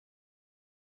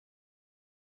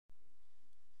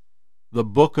The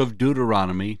book of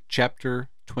Deuteronomy, chapter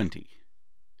 20.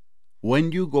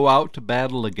 When you go out to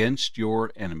battle against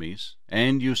your enemies,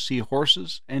 and you see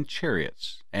horses and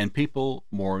chariots, and people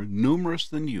more numerous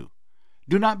than you,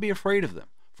 do not be afraid of them,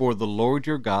 for the Lord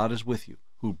your God is with you,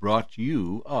 who brought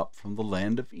you up from the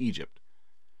land of Egypt.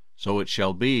 So it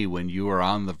shall be, when you are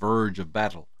on the verge of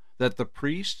battle, that the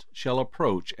priest shall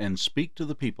approach and speak to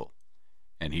the people.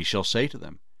 And he shall say to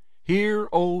them, Hear,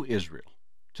 O Israel,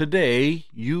 today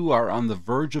you are on the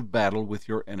verge of battle with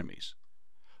your enemies.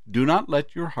 Do not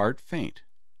let your heart faint.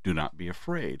 Do not be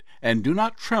afraid, and do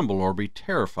not tremble or be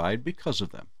terrified because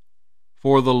of them.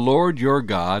 For the Lord your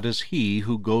God is he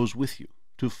who goes with you,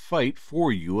 to fight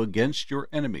for you against your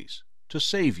enemies, to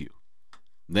save you.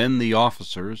 Then the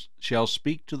officers shall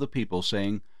speak to the people,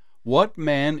 saying, What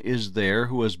man is there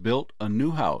who has built a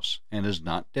new house, and has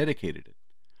not dedicated it?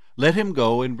 Let him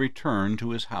go and return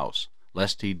to his house,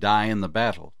 lest he die in the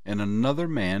battle, and another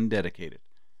man dedicate it.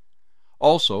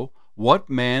 Also, what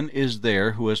man is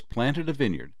there who has planted a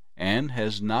vineyard, and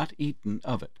has not eaten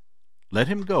of it? Let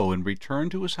him go and return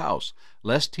to his house,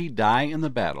 lest he die in the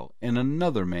battle, and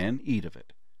another man eat of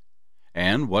it.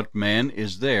 And what man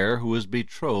is there who is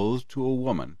betrothed to a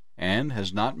woman, and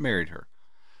has not married her?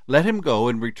 Let him go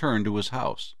and return to his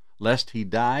house, lest he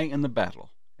die in the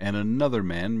battle, and another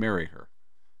man marry her.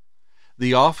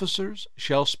 The officers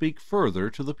shall speak further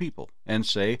to the people, and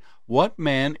say, What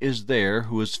man is there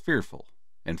who is fearful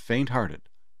and faint-hearted?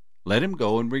 Let him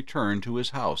go and return to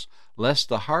his house, lest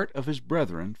the heart of his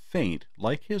brethren faint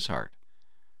like his heart.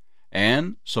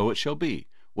 And so it shall be,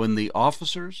 when the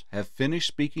officers have finished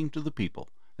speaking to the people,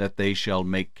 that they shall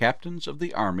make captains of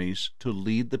the armies to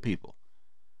lead the people.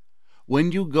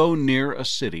 When you go near a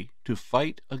city to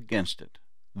fight against it,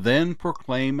 then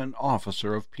proclaim an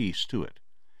officer of peace to it.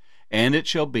 And it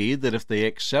shall be that if they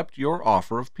accept your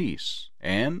offer of peace,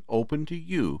 and open to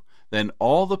you, then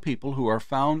all the people who are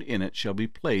found in it shall be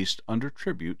placed under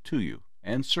tribute to you,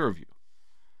 and serve you.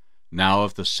 Now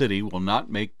if the city will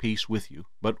not make peace with you,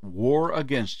 but war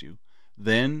against you,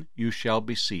 then you shall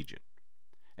besiege it.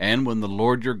 And when the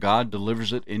Lord your God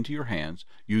delivers it into your hands,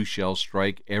 you shall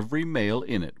strike every male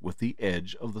in it with the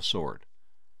edge of the sword.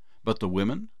 But the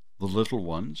women, the little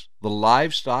ones, the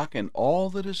livestock, and all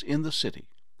that is in the city,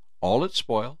 all its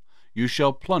spoil, you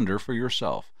shall plunder for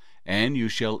yourself, and you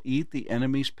shall eat the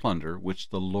enemy's plunder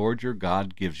which the Lord your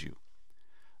God gives you.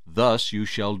 Thus you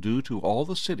shall do to all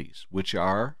the cities which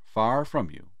are far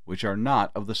from you, which are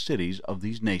not of the cities of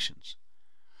these nations.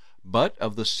 But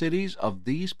of the cities of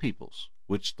these peoples,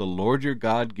 which the Lord your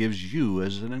God gives you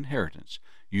as an inheritance,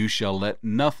 you shall let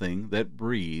nothing that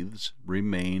breathes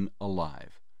remain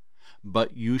alive,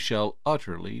 but you shall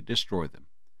utterly destroy them.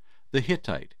 The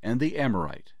Hittite, and the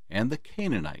Amorite, and the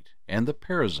Canaanite, and the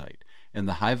Perizzite, and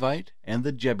the Hivite, and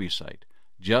the Jebusite,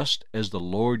 just as the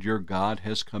Lord your God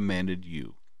has commanded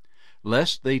you,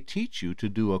 lest they teach you to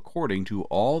do according to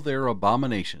all their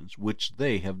abominations which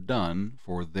they have done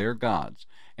for their gods,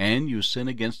 and you sin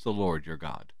against the Lord your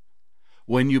God.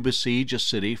 When you besiege a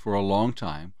city for a long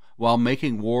time, while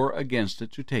making war against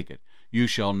it to take it, you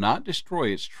shall not destroy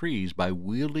its trees by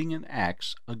wielding an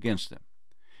axe against them.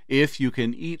 If you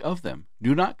can eat of them,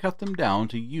 do not cut them down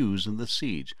to use in the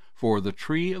siege, for the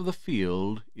tree of the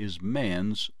field is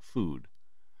man's food.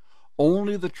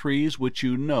 Only the trees which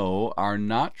you know are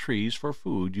not trees for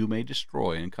food you may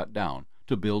destroy and cut down,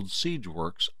 to build siege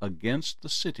works against the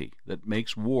city that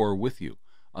makes war with you,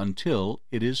 until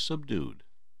it is subdued.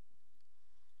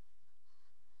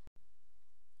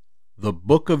 The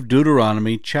book of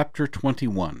Deuteronomy, chapter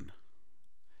 21.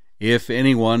 If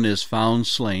anyone is found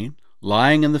slain,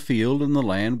 lying in the field in the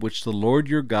land which the Lord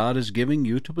your God is giving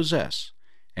you to possess,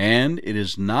 and it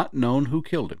is not known who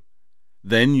killed him,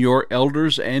 then your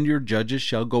elders and your judges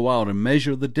shall go out and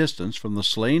measure the distance from the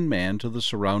slain man to the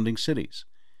surrounding cities.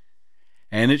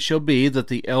 And it shall be that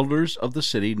the elders of the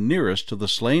city nearest to the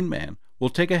slain man will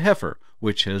take a heifer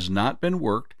which has not been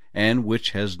worked, and which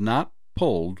has not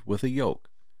pulled with a yoke.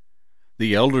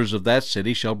 The elders of that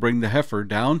city shall bring the heifer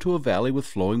down to a valley with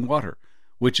flowing water,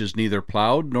 which is neither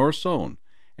plowed nor sown,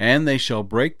 and they shall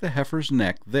break the heifer's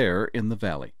neck there in the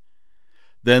valley.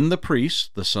 Then the priests,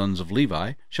 the sons of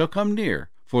Levi, shall come near,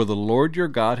 for the Lord your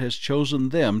God has chosen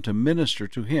them to minister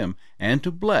to him, and to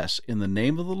bless in the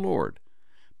name of the Lord.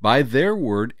 By their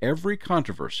word every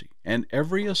controversy and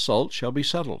every assault shall be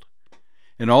settled.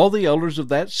 And all the elders of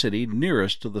that city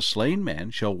nearest to the slain man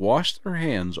shall wash their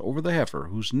hands over the heifer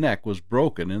whose neck was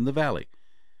broken in the valley.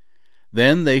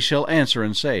 Then they shall answer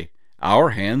and say,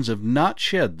 Our hands have not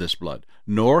shed this blood,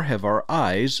 nor have our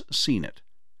eyes seen it.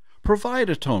 Provide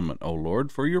atonement, O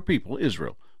Lord, for your people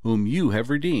Israel, whom you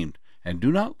have redeemed, and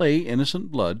do not lay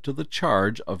innocent blood to the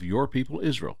charge of your people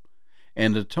Israel,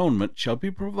 and atonement shall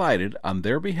be provided on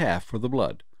their behalf for the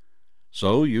blood.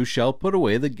 So you shall put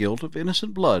away the guilt of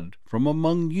innocent blood from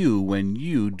among you when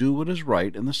you do what is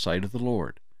right in the sight of the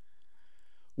Lord.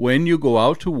 When you go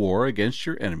out to war against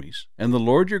your enemies, and the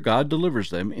Lord your God delivers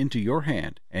them into your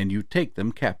hand, and you take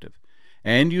them captive,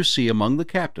 and you see among the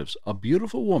captives a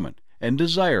beautiful woman, and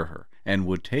desire her, and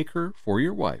would take her for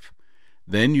your wife,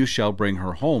 then you shall bring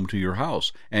her home to your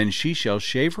house, and she shall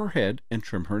shave her head and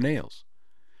trim her nails.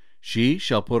 She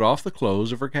shall put off the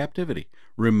clothes of her captivity,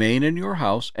 remain in your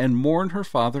house, and mourn her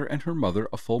father and her mother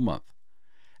a full month.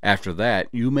 After that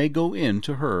you may go in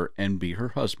to her and be her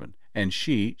husband, and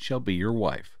she shall be your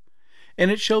wife. And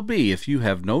it shall be, if you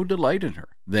have no delight in her,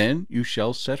 then you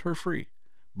shall set her free.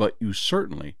 But you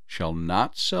certainly shall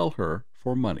not sell her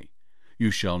for money. You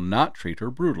shall not treat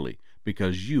her brutally,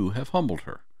 because you have humbled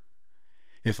her.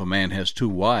 If a man has 2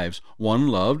 wives, one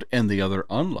loved and the other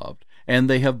unloved, and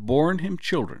they have borne him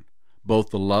children,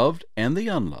 both the loved and the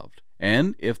unloved,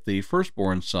 and if the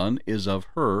firstborn son is of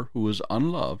her who is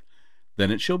unloved,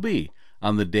 then it shall be,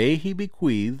 on the day he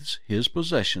bequeaths his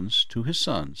possessions to his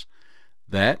sons,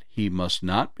 that he must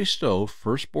not bestow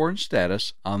firstborn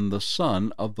status on the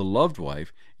son of the loved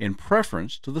wife in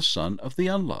preference to the son of the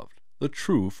unloved, the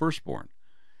true firstborn.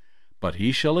 But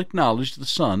he shall acknowledge the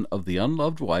son of the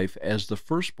unloved wife as the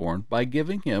firstborn by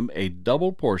giving him a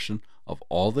double portion of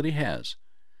all that he has.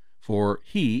 For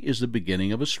he is the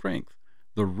beginning of his strength.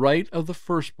 The right of the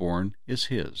firstborn is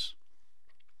his.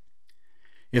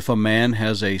 If a man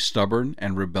has a stubborn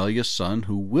and rebellious son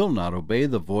who will not obey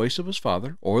the voice of his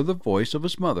father or the voice of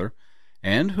his mother,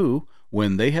 and who,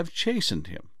 when they have chastened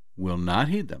him, will not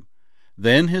heed them,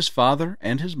 then his father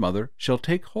and his mother shall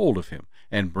take hold of him,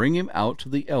 and bring him out to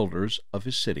the elders of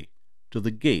his city, to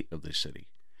the gate of the city.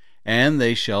 And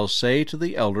they shall say to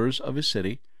the elders of his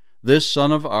city, This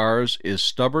son of ours is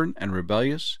stubborn and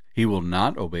rebellious. He will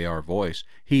not obey our voice.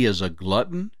 He is a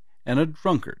glutton and a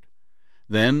drunkard.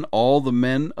 Then all the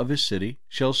men of his city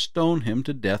shall stone him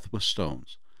to death with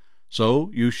stones. So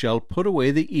you shall put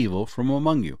away the evil from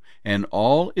among you, and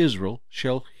all Israel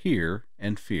shall hear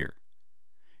and fear.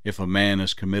 If a man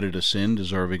has committed a sin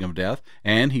deserving of death,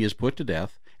 and he is put to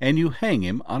death, and you hang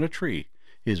him on a tree,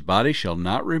 his body shall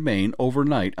not remain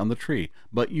overnight on the tree,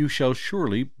 but you shall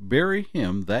surely bury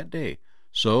him that day,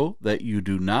 so that you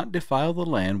do not defile the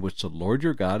land which the Lord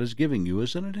your God is giving you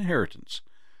as an inheritance.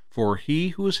 For he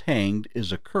who is hanged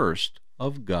is accursed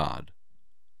of God.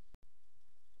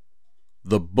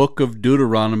 The Book of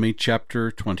Deuteronomy,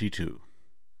 chapter 22.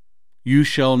 You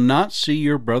shall not see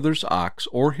your brother's ox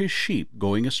or his sheep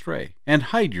going astray, and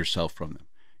hide yourself from them.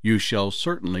 You shall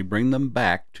certainly bring them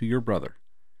back to your brother.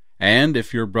 And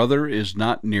if your brother is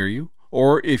not near you,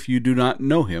 or if you do not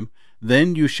know him,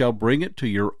 then you shall bring it to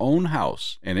your own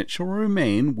house, and it shall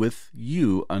remain with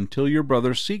you until your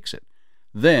brother seeks it.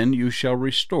 Then you shall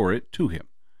restore it to him.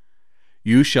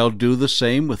 You shall do the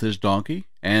same with his donkey,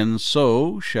 and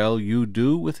so shall you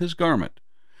do with his garment.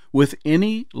 With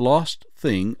any lost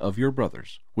thing of your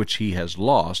brother's, which he has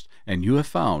lost, and you have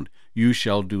found, you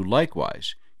shall do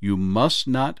likewise. You must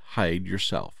not hide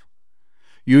yourself.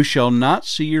 You shall not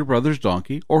see your brother's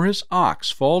donkey or his ox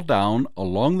fall down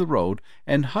along the road,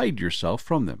 and hide yourself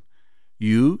from them.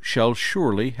 You shall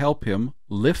surely help him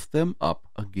lift them up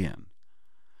again.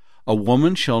 A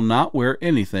woman shall not wear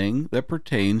anything that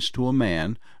pertains to a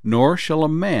man, nor shall a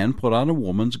man put on a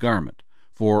woman's garment,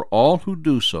 for all who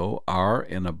do so are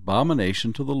an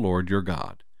abomination to the Lord your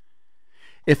God.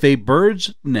 If a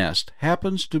bird's nest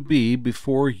happens to be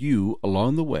before you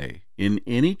along the way, in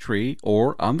any tree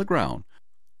or on the ground,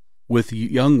 with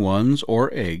young ones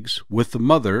or eggs, with the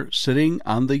mother sitting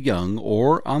on the young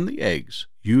or on the eggs,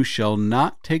 you shall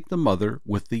not take the mother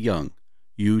with the young.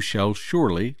 You shall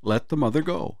surely let the mother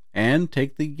go, and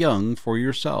take the young for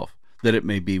yourself, that it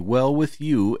may be well with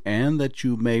you, and that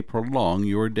you may prolong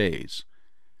your days.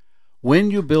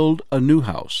 When you build a new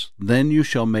house, then you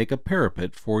shall make a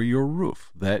parapet for your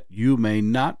roof, that you may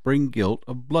not bring guilt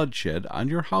of bloodshed on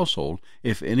your household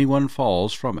if anyone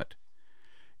falls from it.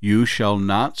 You shall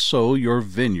not sow your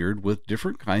vineyard with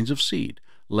different kinds of seed,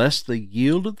 lest the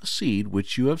yield of the seed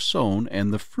which you have sown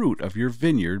and the fruit of your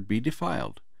vineyard be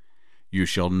defiled. You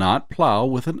shall not plow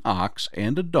with an ox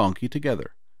and a donkey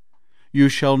together. You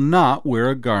shall not wear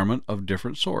a garment of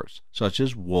different sorts, such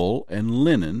as wool and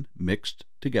linen mixed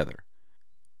together.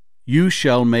 You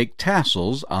shall make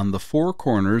tassels on the 4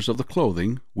 corners of the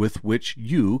clothing with which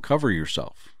you cover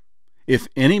yourself. If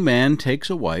any man takes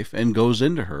a wife and goes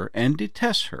into her and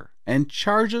detests her, and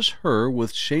charges her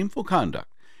with shameful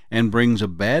conduct, and brings a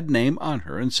bad name on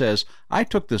her, and says, I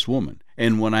took this woman,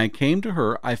 and when I came to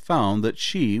her I found that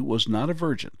she was not a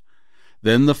virgin,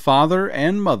 then the father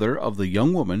and mother of the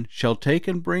young woman shall take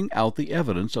and bring out the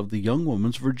evidence of the young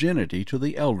woman's virginity to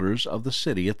the elders of the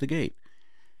city at the gate.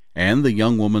 And the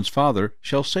young woman's father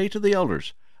shall say to the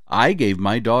elders, I gave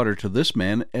my daughter to this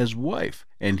man as wife,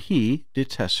 and he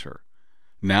detests her.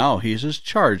 Now he has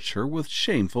charged her with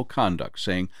shameful conduct,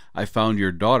 saying, I found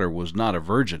your daughter was not a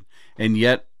virgin, and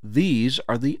yet these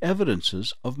are the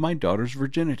evidences of my daughter's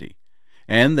virginity.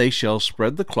 And they shall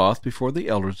spread the cloth before the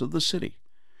elders of the city.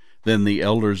 Then the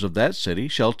elders of that city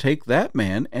shall take that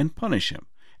man and punish him,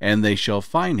 and they shall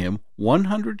fine him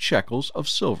 100 shekels of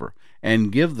silver,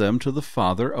 and give them to the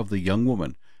father of the young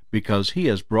woman, because he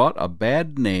has brought a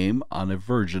bad name on a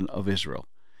virgin of Israel.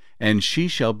 And she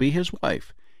shall be his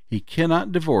wife. He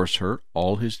cannot divorce her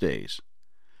all his days.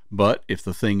 But if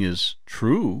the thing is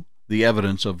true, the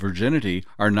evidence of virginity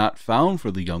are not found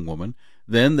for the young woman,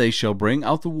 then they shall bring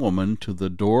out the woman to the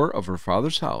door of her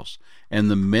father's house, and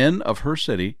the men of her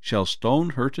city shall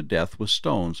stone her to death with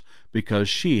stones, because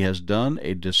she has done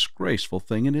a disgraceful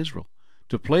thing in Israel,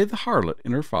 to play the harlot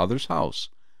in her father's house.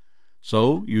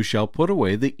 So you shall put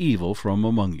away the evil from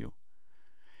among you.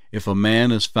 If a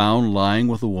man is found lying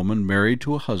with a woman married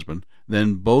to a husband,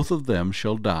 then both of them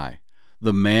shall die,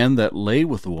 the man that lay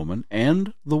with the woman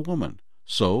and the woman.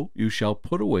 So you shall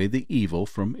put away the evil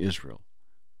from Israel.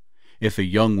 If a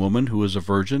young woman who is a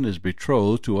virgin is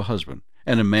betrothed to a husband,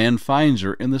 and a man finds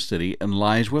her in the city and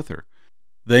lies with her,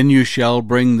 then you shall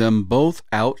bring them both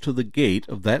out to the gate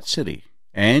of that city,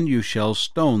 and you shall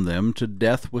stone them to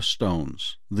death with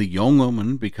stones, the young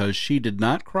woman because she did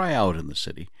not cry out in the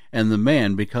city, and the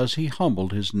man because he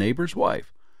humbled his neighbor's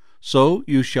wife. So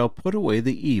you shall put away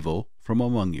the evil from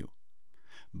among you.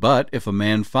 But if a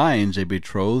man finds a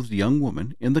betrothed young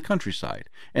woman in the countryside,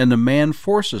 and the man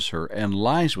forces her and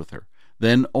lies with her,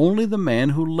 then only the man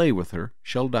who lay with her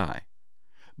shall die.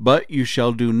 But you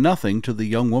shall do nothing to the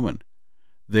young woman.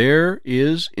 There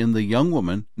is in the young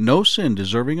woman no sin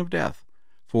deserving of death.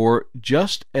 For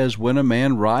just as when a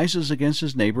man rises against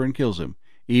his neighbor and kills him,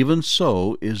 even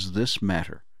so is this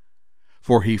matter.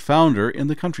 For he found her in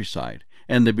the countryside,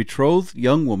 and the betrothed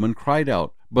young woman cried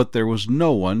out, but there was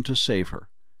no one to save her.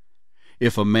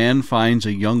 If a man finds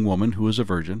a young woman who is a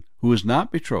virgin, who is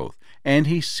not betrothed, and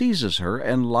he seizes her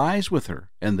and lies with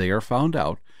her, and they are found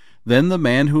out, then the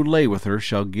man who lay with her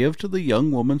shall give to the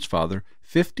young woman's father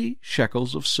 50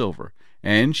 shekels of silver,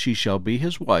 and she shall be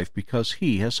his wife because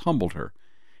he has humbled her.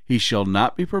 He shall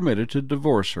not be permitted to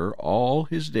divorce her all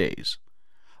his days.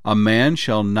 A man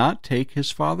shall not take his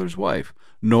father's wife,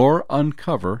 nor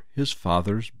uncover his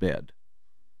father's bed.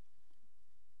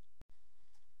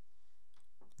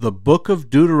 The Book of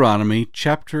Deuteronomy,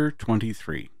 chapter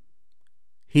 23.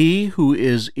 He who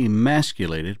is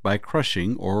emasculated by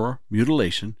crushing or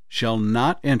mutilation shall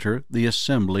not enter the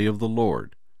assembly of the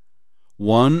Lord.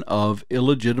 One of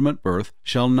illegitimate birth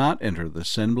shall not enter the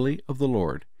assembly of the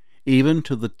Lord. Even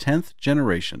to the 10th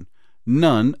generation,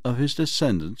 none of his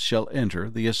descendants shall enter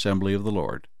the assembly of the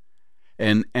Lord.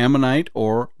 An Ammonite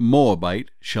or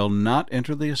Moabite shall not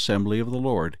enter the assembly of the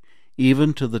Lord.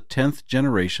 Even to the 10th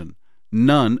generation,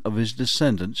 none of his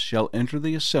descendants shall enter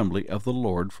the assembly of the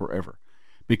Lord forever,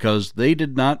 because they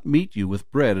did not meet you with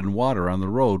bread and water on the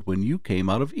road when you came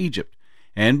out of Egypt,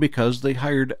 and because they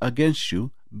hired against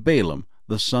you Balaam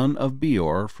the son of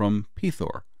Beor from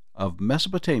Pethor of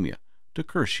Mesopotamia to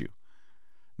curse you.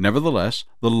 Nevertheless,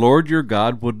 the Lord your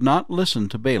God would not listen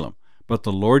to Balaam, but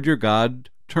the Lord your God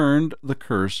turned the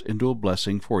curse into a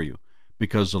blessing for you,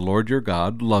 because the Lord your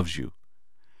God loves you.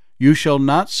 You shall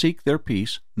not seek their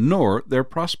peace, nor their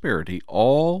prosperity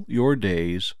all your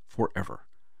days forever.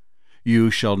 You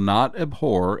shall not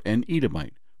abhor an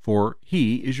Edomite, for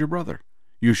he is your brother.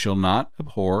 You shall not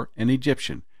abhor an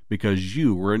Egyptian, because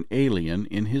you were an alien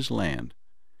in his land.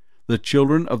 The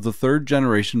children of the 3rd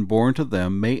generation born to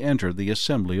them may enter the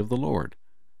assembly of the Lord.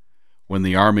 When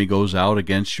the army goes out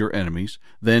against your enemies,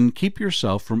 then keep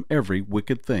yourself from every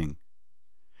wicked thing.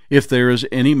 If there is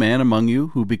any man among you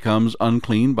who becomes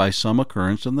unclean by some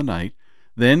occurrence in the night,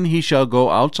 then he shall go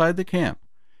outside the camp.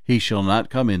 He shall not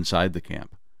come inside the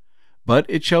camp. But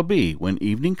it shall be, when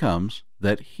evening comes,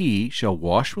 that he shall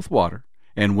wash with water,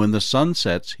 and when the sun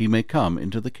sets he may come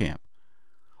into the camp.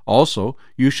 Also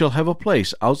you shall have a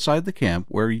place outside the camp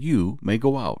where you may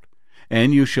go out,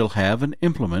 and you shall have an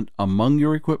implement among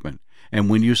your equipment, and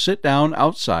when you sit down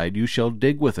outside you shall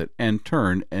dig with it, and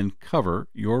turn and cover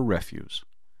your refuse.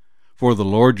 For the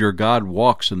Lord your God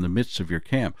walks in the midst of your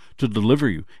camp, to deliver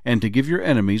you, and to give your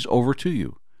enemies over to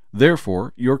you.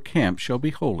 Therefore your camp shall be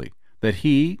holy. that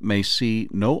he may see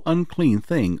no unclean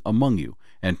thing among you,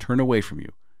 and turn away from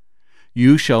you.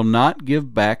 You shall not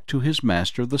give back to his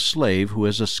master the slave who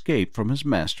has escaped from his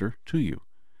master to you.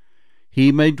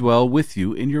 He may dwell with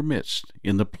you in your midst,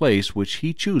 in the place which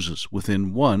he chooses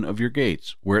within one of your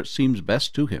gates, where it seems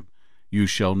best to him. You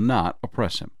shall not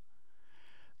oppress him.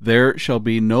 There shall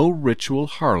be no ritual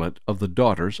harlot of the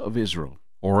daughters of Israel,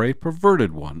 or a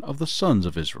perverted one of the sons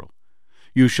of Israel.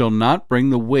 You shall not bring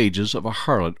the wages of a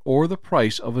harlot or the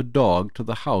price of a dog to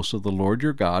the house of the Lord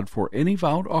your God for any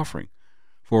vowed offering,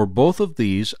 for both of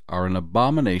these are an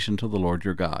abomination to the Lord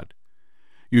your God.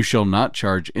 You shall not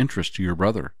charge interest to your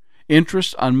brother,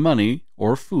 interest on money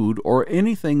or food or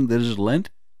anything that is lent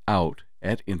out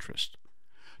at interest.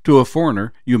 To a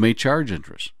foreigner you may charge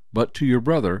interest, but to your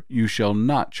brother you shall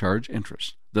not charge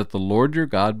interest, that the Lord your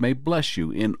God may bless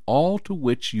you in all to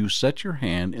which you set your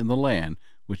hand in the land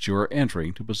which you are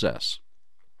entering to possess.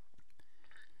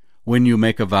 When you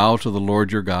make a vow to the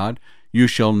Lord your God, you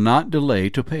shall not delay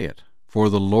to pay it, for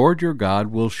the Lord your God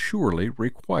will surely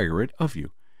require it of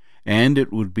you, and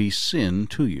it would be sin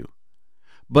to you.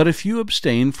 But if you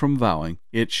abstain from vowing,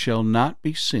 it shall not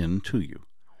be sin to you.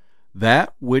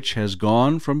 That which has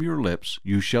gone from your lips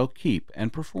you shall keep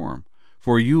and perform,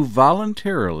 for you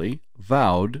voluntarily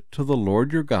vowed to the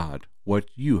Lord your God what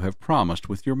you have promised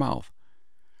with your mouth.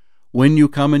 When you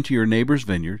come into your neighbor's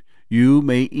vineyard, you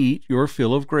may eat your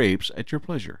fill of grapes at your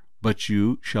pleasure, but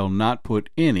you shall not put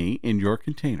any in your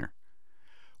container.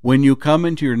 When you come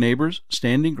into your neighbor's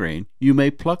standing grain, you may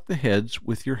pluck the heads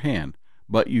with your hand,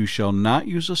 but you shall not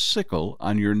use a sickle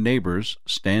on your neighbor's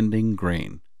standing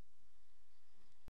grain.